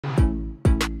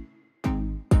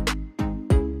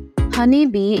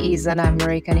Honeyy Bee is an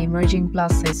American emerging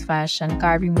plus-size fashion,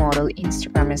 curvy model,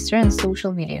 Instagrammer, and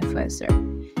social media influencer.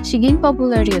 She gained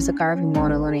popularity as a curvy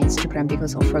model on Instagram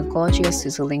because of her gorgeous,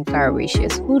 sizzling,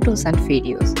 curvaceous photos and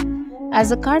videos.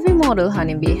 As a curvy model,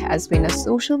 Honeyy Bee has been a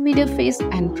social media face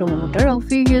and promoter of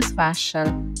various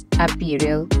fashion,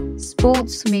 apparel,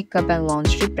 sports, makeup, and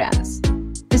lingerie brands.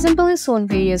 Recently shown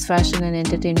various fashion and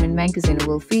entertainment magazines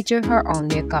will feature her on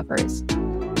their covers.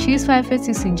 She is 5 feet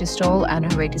 6 inches tall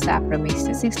and her weight is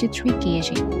approximately 63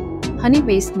 kg. Honeyy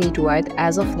Bee's net worth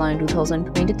as of now in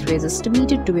 2023 is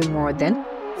estimated to be more than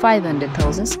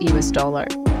 $500,000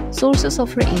 US. Sources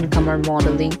of her income are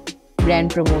modeling, brand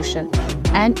promotion,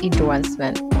 and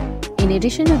influencement. In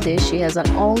addition to this, she has an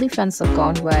OnlyFans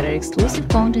account where her exclusive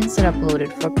contents are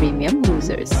uploaded for premium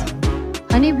users.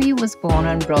 Honeyy Bee was born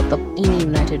and brought up in the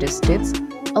United States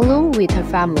along with her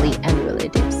family and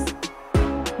relatives.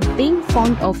 Being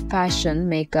fond of fashion,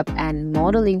 makeup, and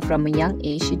modeling from a young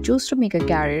age, she chose to make a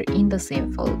career in the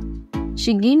same field.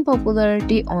 She gained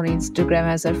popularity on Instagram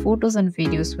as her photos and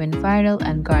videos went viral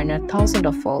and garnered thousands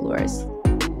of followers.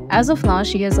 As of now,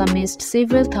 she has amassed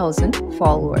several thousand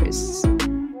followers.